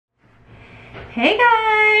Hey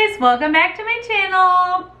guys, welcome back to my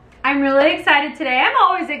channel. I'm really excited today. I'm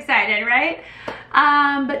always excited, right?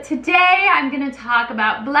 But today I'm gonna talk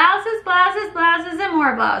about blouses, and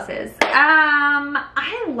more blouses.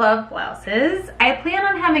 I love blouses. I plan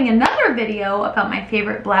on having another video about my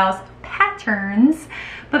favorite blouse patterns.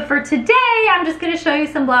 But for today, I'm just gonna show you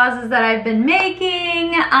some blouses that I've been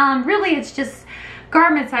making. Really, it's just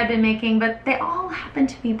garments I've been making, but they all happen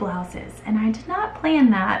to be blouses, and I did not plan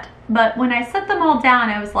that. But when I set them all down,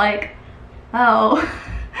 I was like, oh,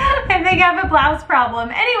 I think I have a blouse problem.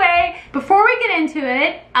 Anyway, before we get into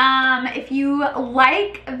it, if you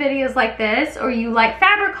like videos like this, or you like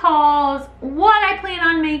fabric hauls, what I plan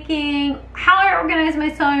on making, how I organize my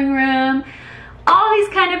sewing room, all these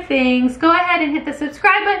kind of things, go ahead and hit the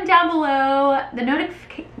subscribe button down below, the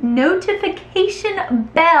notification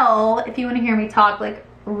bell if you want to hear me talk like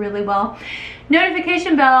really well,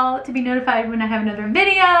 notification bell to be notified when I have another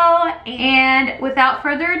video. And without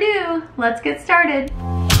further ado, let's get started.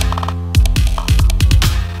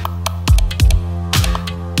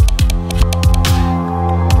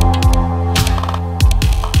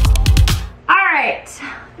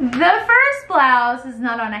 The first blouse is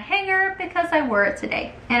not on a hanger because I wore it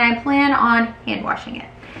today and I plan on hand washing it.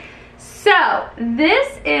 So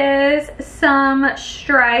this is some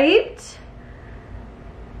striped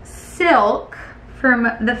silk from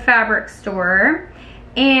the fabric store,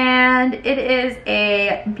 and it is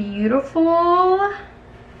a beautiful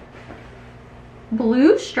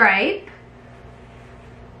blue stripe,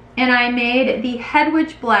 and I made the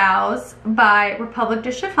Hedwige blouse by Republique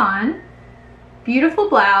de Chiffon. Beautiful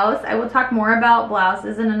blouse. I will talk more about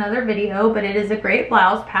blouses in another video, but it is a great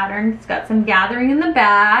blouse pattern. It's got some gathering in the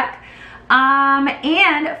back.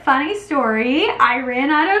 And funny story, I ran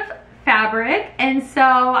out of fabric, and so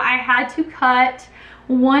I had to cut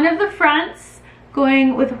one of the fronts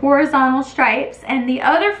going with horizontal stripes and the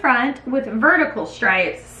other front with vertical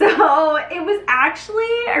stripes. So it was actually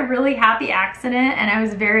a really happy accident, and I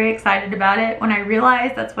was very excited about it when I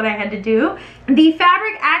realized that's what I had to do. The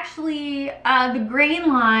fabric actually, the grain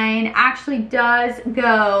line actually does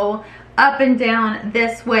go up and down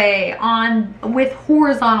this way with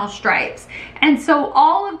horizontal stripes, and so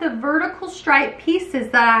all of the vertical stripe pieces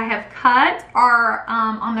that I have cut are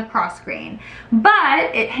on the cross grain,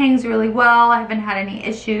 but it hangs really well. I haven't had any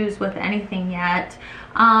issues with anything yet,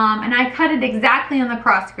 and I cut it exactly on the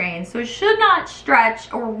cross grain, so it should not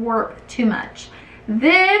stretch or warp too much.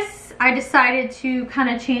 This, I decided to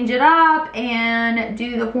kind of change it up and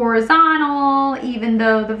do the horizontal, even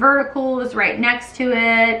though the vertical is right next to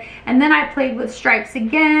it. And then I played with stripes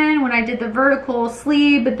again when I did the vertical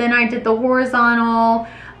sleeve, but then I did the horizontal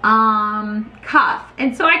cuff.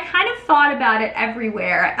 And so I kind of thought about it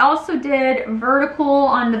everywhere. I also did vertical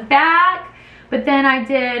on the back, but then I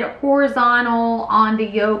did horizontal on the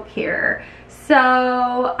yoke here. So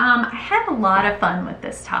I had a lot of fun with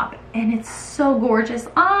this top, and it's so gorgeous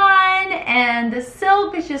on, and the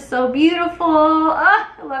silk is just so beautiful. Oh,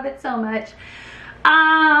 I love it so much.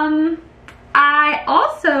 I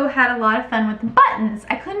also had a lot of fun with the buttons.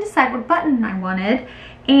 I couldn't decide what button I wanted,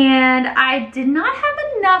 and I did not have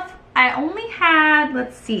enough. I only had,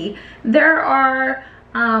 let's see, there are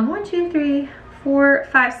 1, 2, 3, 4,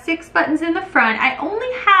 5, 6 buttons in the front. I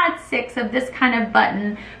only had 6 of this kind of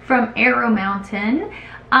button from Arrow Mountain,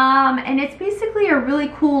 and it's basically a really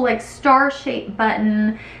cool like star-shaped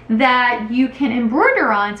button that you can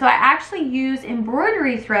embroider on. So I actually use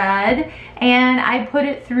embroidery thread, and I put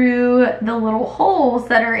it through the little holes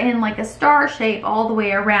that are in like a star shape all the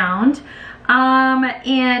way around,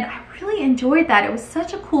 and I really enjoyed that. It was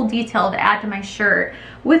such a cool detail to add to my shirt.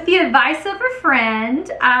 With the advice of a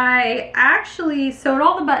friend, I actually sewed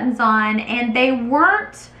all the buttons on, and they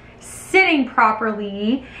weren't sitting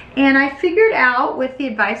properly, and I figured out, with the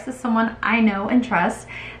advice of someone I know and trust,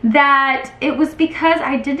 that it was because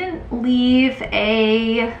I didn't leave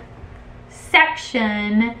a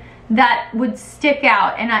section that would stick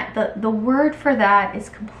out, and the word for that is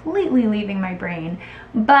completely leaving my brain,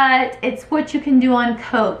 but it's what you can do on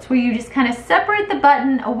coats, where you just kind of separate the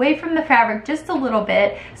button away from the fabric just a little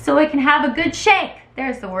bit so it can have a good shank.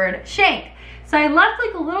 There's the word, shank. So I left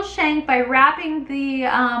like a little shank by wrapping the,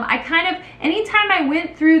 I kind of, anytime I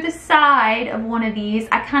went through the side of one of these,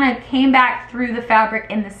 I kind of came back through the fabric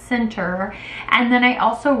in the center, and then I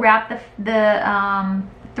also wrapped the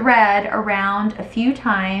thread around a few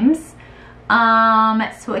times,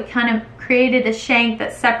 so it kind of created a shank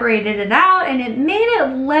that separated it out, and it made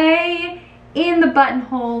it lay in the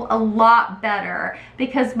buttonhole a lot better,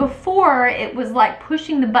 because before it was like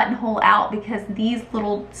pushing the buttonhole out because these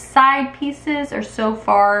little side pieces are so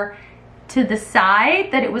far to the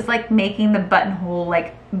side that it was like making the buttonhole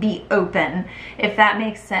like be open, if that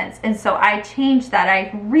makes sense. And so I changed that.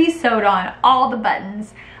 I re-sewed on all the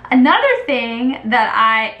buttons. Another thing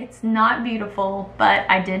that it's not beautiful, but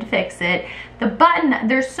I did fix it. The button,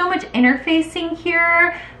 there's so much interfacing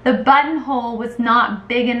here. The buttonhole was not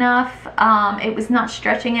big enough. It was not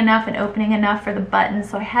stretching enough and opening enough for the button.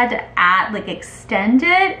 So I had to extend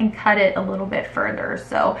it and cut it a little bit further.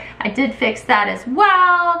 So I did fix that as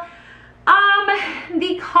well.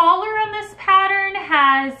 The collar on this pattern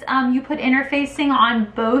has, you put interfacing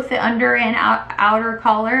on both the under and outer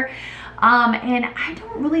collar. And I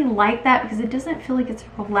don't really like that because it doesn't feel like it's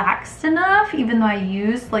relaxed enough, even though I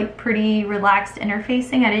used like pretty relaxed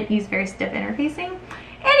interfacing. I didn't use very stiff interfacing.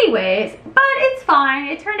 Anyways, but it's fine.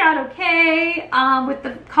 It turned out okay with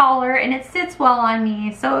the collar, and it sits well on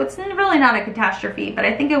me. So it's really not a catastrophe, but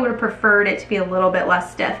I think I would have preferred it to be a little bit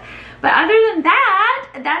less stiff. But other than that,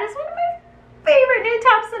 that is one of my favorite new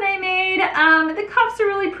tops that I made. The cuffs are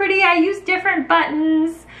really pretty. I used different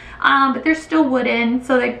buttons. But they're still wooden,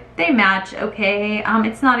 so they match okay.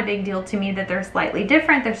 It's not a big deal to me that they're slightly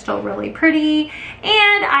different. They're still really pretty,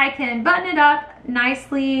 and I can button it up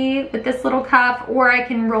nicely with this little cuff, or I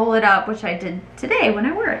can roll it up, which I did today when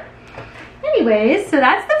I wore it. Anyways, so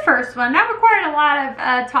that's the first one. That required a lot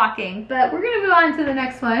of talking, but we're gonna move on to the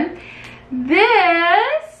next one.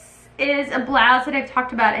 This is a blouse that I've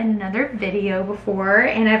talked about in another video before,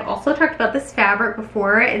 and I've also talked about this fabric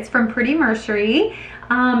before. It's from Pretty Mercerie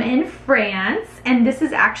in France, and this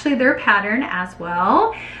is actually their pattern as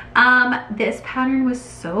well. This pattern was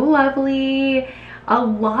so lovely. A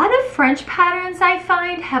lot of French patterns I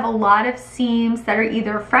find have a lot of seams that are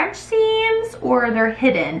either French seams or they're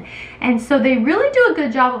hidden, and so they really do a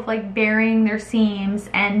good job of like burying their seams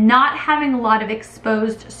and not having a lot of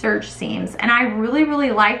exposed serge seams, and I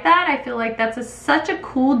really like that. I feel like that's such a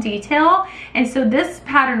cool detail, and so this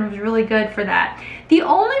pattern was really good for that. The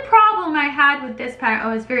only problem I had with this pattern,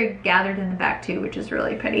 oh, it's very gathered in the back too, which is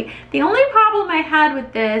really pretty. The only problem I had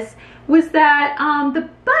with this was that the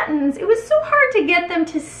buttons, it was so hard to get them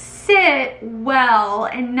to sit well,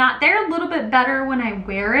 and they're a little bit better when I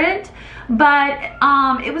wear it, but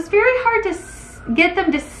it was very hard to get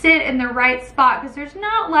them to sit in the right spot because there's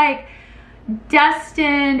not like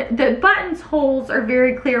destined, the buttons holes are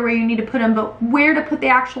very clear where you need to put them, but where to put the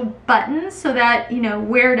actual buttons so that, you know,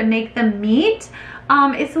 where to make them meet,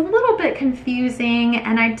 it's a little bit confusing,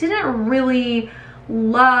 and I didn't really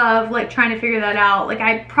love like trying to figure that out. Like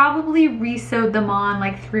I probably re-sewed them on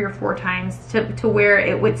like 3 or 4 times to where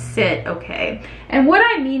it would sit okay. And what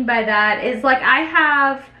I mean by that is like I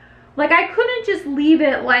couldn't just leave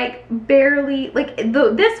it like barely, like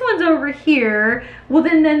this one's over here, well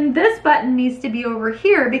then this button needs to be over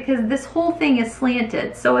here because this whole thing is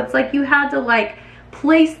slanted, so it's like you had to like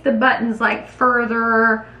place the buttons like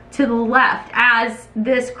further to the left as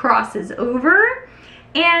this crosses over.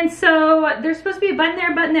 And so there's supposed to be a button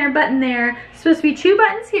there, button there, button there. Supposed to be 2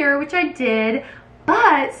 buttons here, which I did.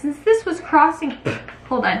 But since this was crossing,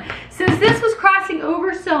 hold on. Since this was crossing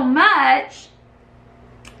over so much,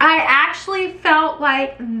 I actually felt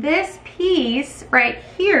like this piece right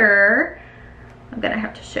here, I'm gonna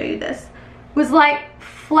have to show you this, was like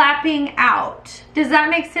flapping out. Does that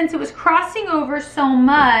make sense? It was crossing over so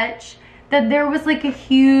much that there was like a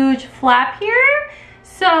huge flap here.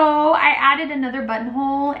 So I added another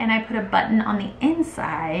buttonhole and I put a button on the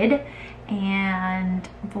inside, and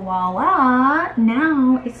voila,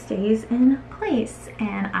 now it stays in place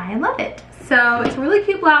and I love it. So it's a really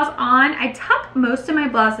cute blouse on. I tuck most of my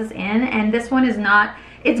blouses in, and this one is not,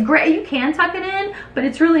 it's great, you can tuck it in, but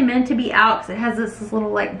it's really meant to be out because it has this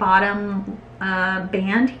little like bottom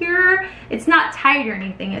band here. It's not tight or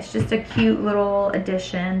anything, it's just a cute little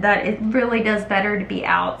addition that it really does better to be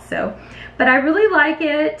out. So, but I really like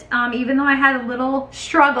it, even though I had a little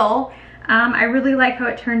struggle. I really like how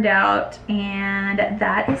it turned out, and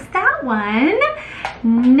that is that one.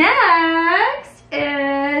 Next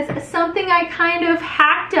is something I kind of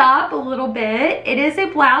hacked up a little bit. It is a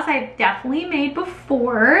blouse I've definitely made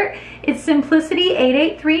before. It's Simplicity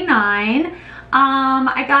 8839.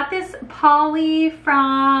 I got this poly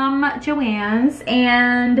from Joann's,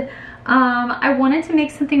 and I wanted to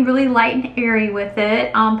make something really light and airy with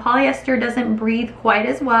it. Polyester doesn't breathe quite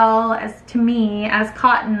as well as, to me, as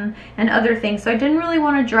cotton and other things, so I didn't really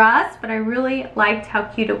want to dress, but I really liked how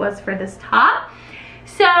cute it was for this top.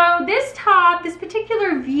 So this top, this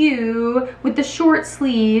particular view with the short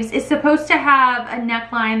sleeves, is supposed to have a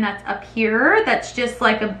neckline that's up here, that's just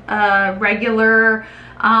like a regular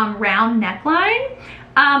round neckline.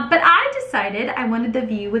 But I decided I wanted the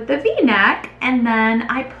view with the V-neck, and then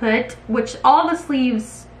I put, which all the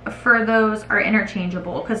sleeves for those are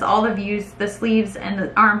interchangeable because all the views, the sleeves and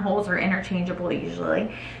the armholes are interchangeable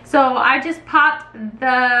usually. So I just popped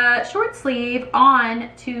the short sleeve on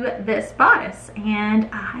to this bodice and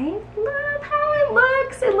I love how it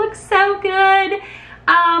looks. It looks so good.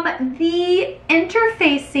 The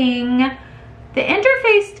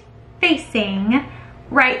interfaced facing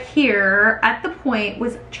right here at the point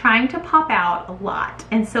was trying to pop out a lot.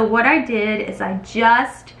 And so what I did is I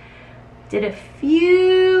just did a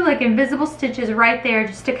few like invisible stitches right there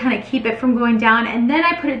just to kind of keep it from going down. And then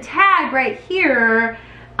I put a tag right here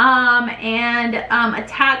and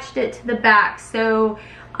attached it to the back so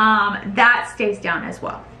that stays down as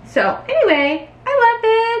well. So anyway, I love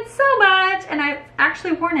it so much and I've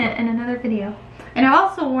actually worn it in another video. And I've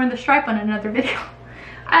also worn the stripe on another video.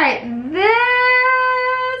 Alright,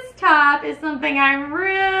 this top is something I'm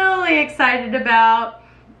really excited about.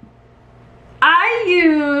 I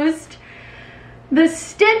used the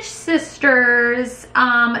Stitch Sisters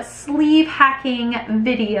sleeve hacking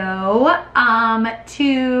video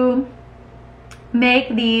to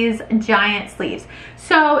make these giant sleeves.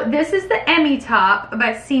 So this is the Emmie top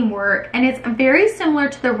by Seamwork and it's very similar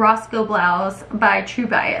to the Roscoe blouse by True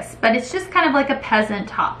Bias, but it's just kind of like a peasant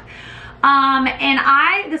top. And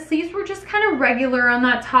the sleeves were just kind of regular on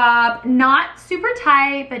that top, not super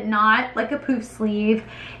tight, but not like a poof sleeve.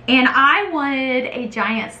 And I wanted a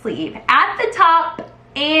giant sleeve at the top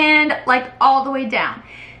and like all the way down.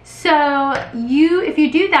 So if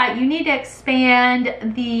you do that, you need to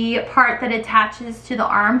expand the part that attaches to the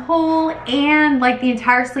armhole and like the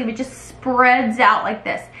entire sleeve. It just spreads out like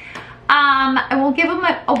this. I won't give them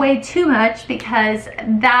away too much because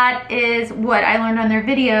that is what I learned on their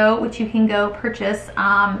video, which you can go purchase.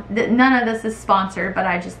 None of this is sponsored, but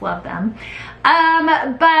I just love them.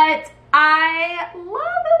 But I love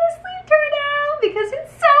how this sleeve turned out because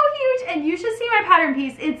it's so huge. And you should see my pattern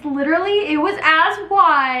piece. It's literally, it was as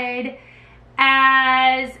wide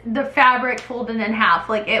as the fabric folded in half.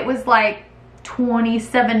 Like it was like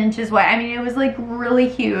 27 inches wide. I mean, it was like really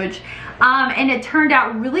huge. And it turned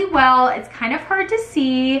out really well. It's kind of hard to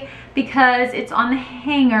see because it's on the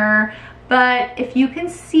hanger, but if you can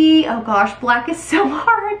see, oh gosh, black is so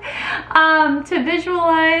hard to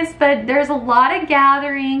visualize, but there's a lot of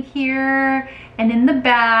gathering here and in the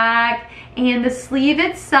back, and the sleeve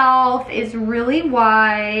itself is really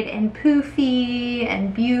wide and poofy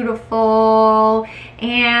and beautiful.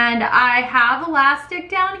 And I have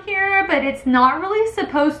elastic down here, but it's not really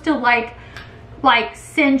supposed to like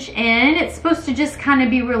cinch in. It's supposed to just kind of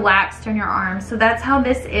be relaxed on your arm. So that's how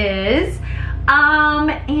this is.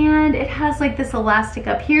 And it has like this elastic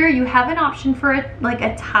up here. You have an option for it, like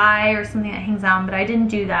a tie or something that hangs down, but I didn't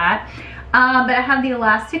do that. But I have the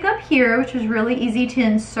elastic up here, which was really easy to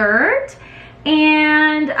insert.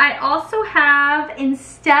 And I also have,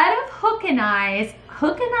 instead of hook and eyes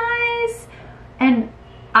and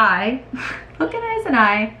eye,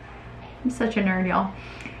 I'm such a nerd, y'all.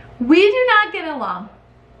 We do not get along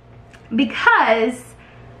because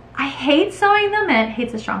I hate sewing them in.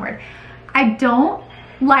 Hate's a strong word. I don't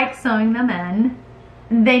like sewing them in.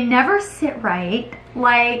 They never sit right.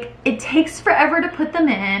 Like, it takes forever to put them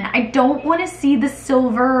in. I don't want to see the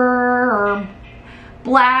silver or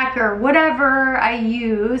black or whatever I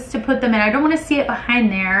use to put them in. I don't want to see it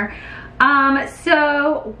behind there.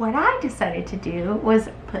 So what I decided to do was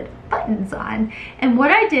put buttons on. And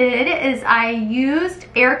what I did is I used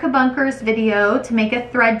Erica Bunker's video to make a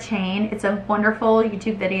thread chain. It's a wonderful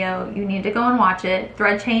YouTube video. You need to go and watch it.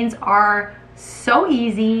 Thread chains are so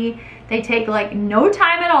easy. They take like no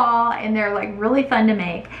time at all and they're like really fun to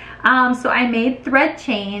make. So I made thread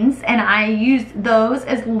chains and I used those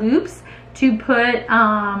as loops to put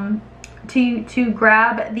to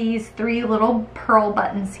grab these 3 little pearl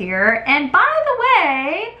buttons here. And by the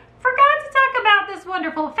way, forgot to talk about this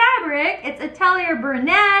wonderful fabric. It's Atelier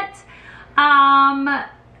Brunette. I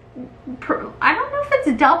don't know if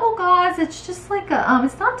it's double gauze. It's just like a,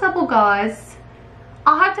 it's not double gauze.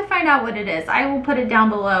 I'll have to find out what it is. I will put it down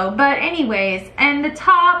below. But anyways, and the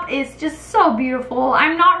top is just so beautiful.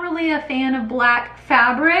 I'm not really a fan of black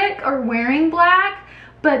fabric or wearing black,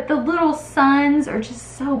 but the little suns are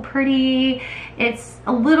just so pretty. It's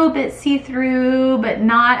a little bit see-through, but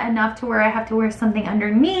not enough to where I have to wear something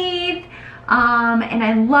underneath. And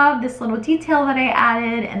I love this little detail that I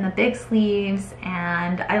added and the big sleeves,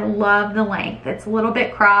 and I love the length. It's a little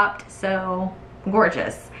bit cropped, so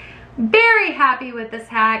gorgeous. Very happy with this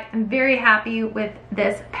hack. I'm very happy with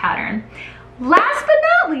this pattern. Last but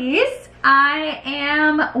not least, I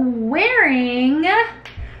am wearing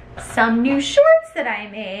some new shorts that I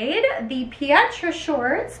made. The Pietra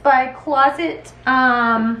shorts by Closet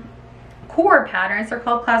core patterns. They're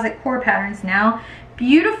called classic core patterns now.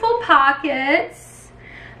 Beautiful pockets.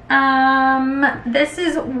 This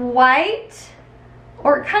is white,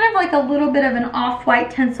 or kind of like a little bit of an off-white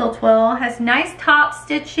tencel twill. Has nice top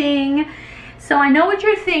stitching. So I know what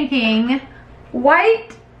you're thinking.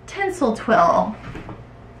 White tencel twill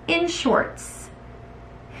in shorts.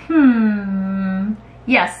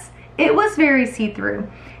 Yes, it was very see-through.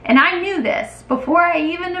 And I knew this before I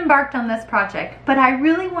even embarked on this project, but I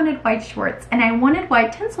really wanted white shorts, and I wanted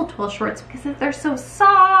white tencel twill shorts because they're so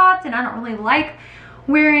soft, and I don't really like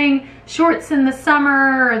wearing shorts in the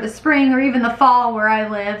summer or the spring or even the fall where I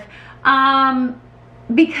live.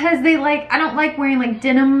 Because they I don't like wearing like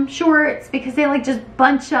denim shorts because they like just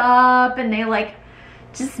bunch up and they like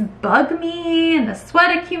just bug me and the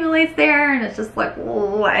sweat accumulates there and it's just like,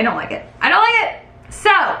 oh, I don't like it. I don't like it.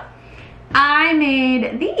 So I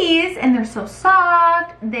made these and they're so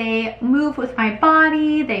soft. They move with my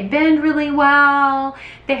body. They bend really well.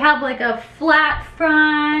 They have like a flat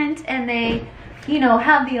front and they, you know,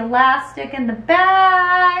 have the elastic in the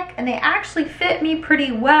back and they actually fit me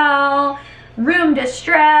pretty well. Room to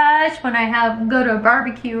stretch when I go to a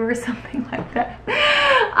barbecue or something like that.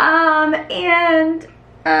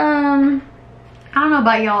 I don't know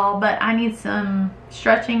about y'all, but I need some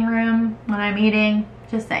stretching room when I'm eating,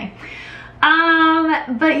 just saying.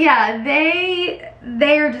 But yeah,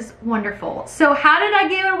 they are just wonderful. So how did I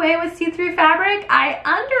get away with see-through fabric? I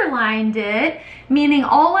underlined it, meaning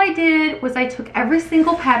all I did was I took every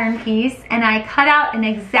single pattern piece and I cut out an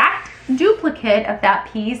exact duplicate of that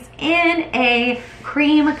piece in a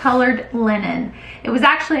cream colored linen. It was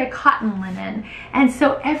actually a cotton linen. And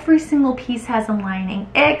so every single piece has a lining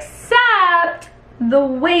except the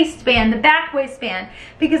waistband, the back waistband,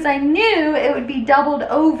 because I knew it would be doubled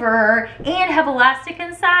over and have elastic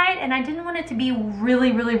inside, and I didn't want it to be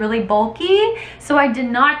really, really, really bulky. So I did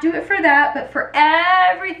not do it for that, but for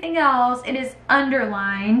everything else, it is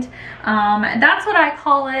underlined. That's what I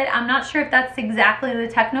call it. I'm not sure if that's exactly the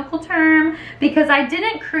technical term because I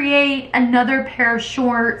didn't create another pair of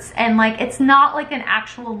shorts and like, it's not like an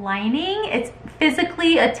actual lining. It's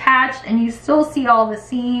physically attached and you still see all the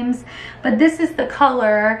seams, but this is the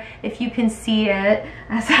color, if you can see it,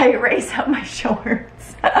 as I erase up my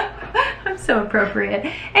shorts. I'm so appropriate.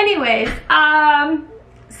 Anyways,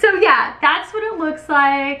 so yeah, that's what it looks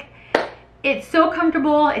like. It's so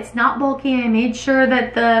comfortable. It's not bulky. I made sure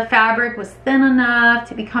that the fabric was thin enough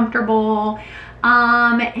to be comfortable.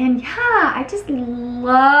 And yeah, I just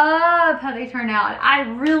love how they turn out. I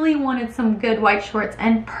really wanted some good white shorts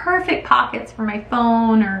and perfect pockets for my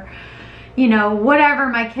phone or, you know, whatever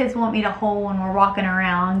my kids want me to hold when we're walking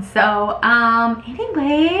around. So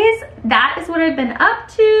anyways, that is what I've been up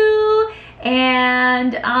to.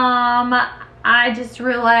 And I just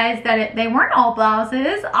realized that they weren't all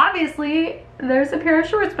blouses. Obviously there's a pair of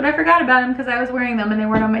shorts, but I forgot about them because I was wearing them and they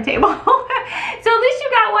weren't on my table. So at least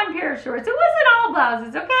you got one pair of shorts. It wasn't all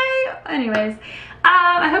blouses, okay? Anyways,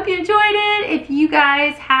 I hope you enjoyed it. If you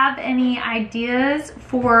guys have any ideas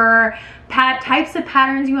for types of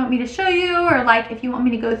patterns you want me to show you, or like if you want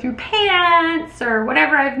me to go through pants or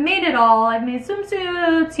whatever, I've made it all. I've made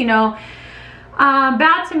swimsuits, you know,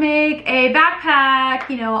 about to make a backpack,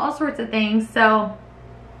 you know, all sorts of things. So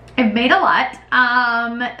I've made a lot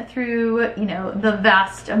through, you know, the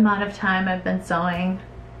vast amount of time I've been sewing,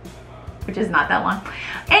 which is not that long.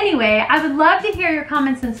 Anyway, I would love to hear your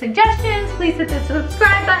comments and suggestions. Please hit the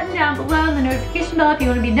subscribe button down below and the notification bell if you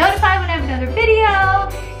want to be notified when I have another video.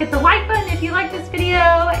 Hit the like button if you like this video,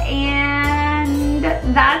 and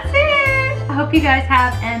that's it. I hope you guys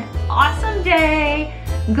have an awesome day.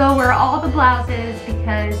 Go wear all the blouses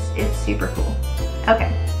because it's super cool.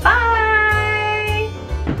 Okay.